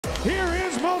here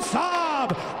is Mosab,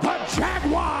 the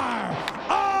Jaguar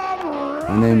Amrani.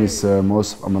 My name is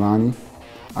Mosab Amrani.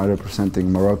 I'm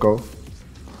representing Morocco,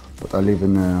 but I live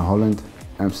in Holland,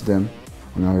 Amsterdam,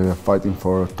 and I'm fighting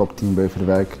for top team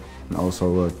Varga and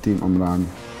also team Amrani.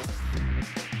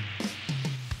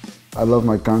 I love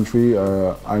my country.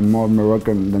 I'm more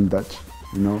Moroccan than Dutch,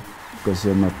 you know, because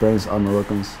my parents are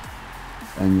Moroccans.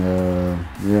 And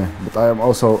yeah, but I am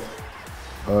also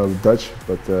Dutch,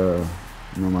 but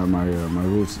you know, my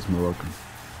roots is Moroccan.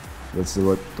 That's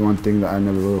the one thing that I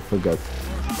never will forget.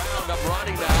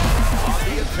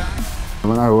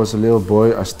 When I was a little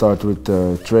boy, I started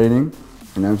with training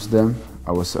in Amsterdam.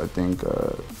 I was, I think,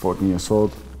 14 years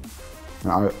old.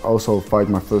 And I also fight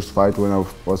my first fight when I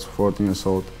was 14 years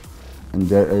old. And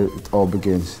there it all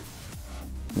begins.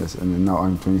 Yes, and now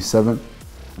I'm 27 and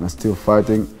I'm still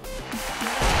fighting.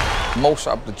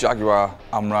 Mosab the Jaguar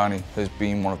Amrani has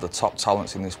been one of the top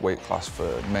talents in this weight class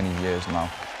for many years now.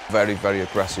 Very, very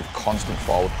aggressive, constant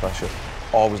forward pressure,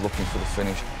 always looking for the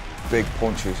finish, big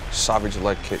punches, savage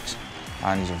leg kicks,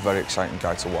 and he's a very exciting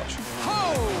guy to watch.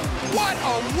 Oh, what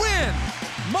a win!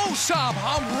 Mosab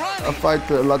Amrani! I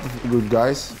fight a lot of good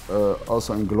guys,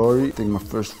 also in Glory. I think my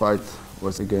first fight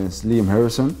was against Liam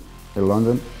Harrison in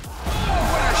London.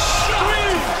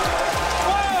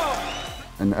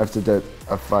 And after that,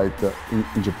 I fight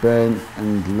in Japan,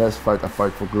 and the last fight I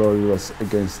fight for Glory was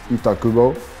against Ita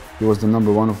Kubo. He was the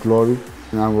 #1 of Glory,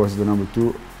 and I was the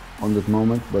 #2 on that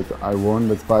moment, but I won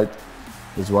that fight.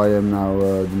 That's why I'm now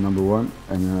the #1,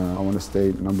 and I want to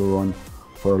stay #1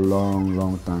 for a long,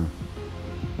 long time.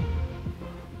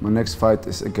 My next fight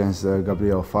is against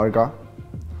Gabriel Varga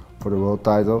for the world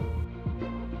title.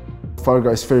 Varga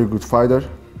is a very good fighter.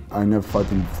 I never fought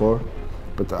him before.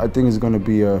 But I think it's going to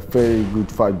be a very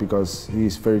good fight because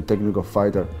he's a very technical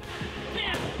fighter.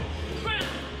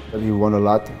 He won a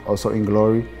lot, also in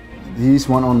Glory. He's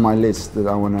one on my list that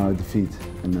I want to defeat,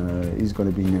 and he's going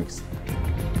to be next.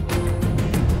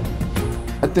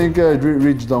 I think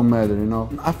reach don't matter, you know.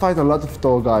 I fight a lot of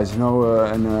tall guys, you know,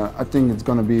 and I think it's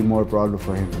going to be more problem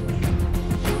for him.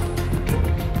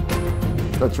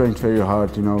 I trained very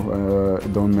hard, you know.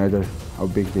 It don't matter how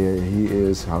big he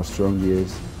is, how strong he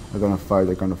is. I'm gonna fight,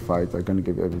 I'm gonna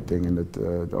give everything, and that,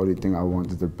 the only thing I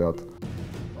want is the belt.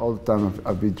 All the time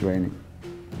I've been training.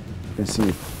 You can see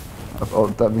it. I've all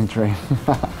the time been training.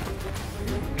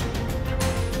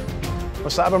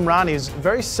 Mosab Amrani is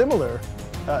very similar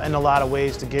in a lot of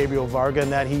ways to Gabriel Varga in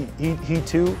that he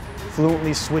too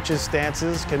fluently switches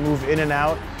stances, can move in and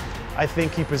out. I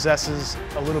think he possesses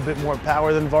a little bit more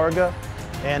power than Varga,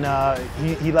 and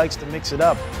he likes to mix it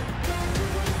up.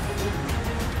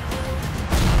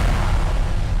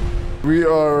 We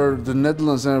are the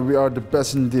Netherlands and we are the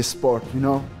best in this sport, you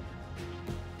know.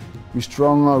 We're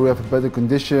stronger, we have a better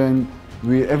condition,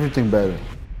 we're everything better.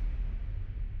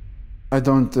 I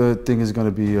don't think it's gonna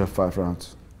be 5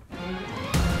 rounds.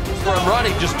 For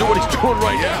Amrani, just do what he's doing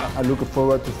right now. I'm looking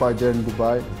forward to fight there in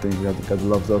Dubai. I think we have got a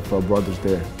lot of brothers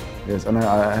there. Yes, and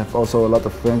I have also a lot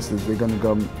of friends that they're gonna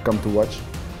come to watch.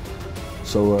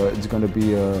 So it's gonna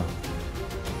be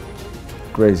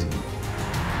crazy.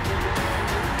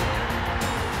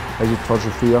 Hij zit voor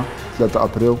Sofia, 3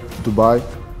 april, Dubai,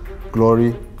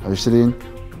 Glory, 20,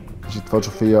 hij zit voor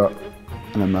Sofia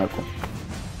en Amerika.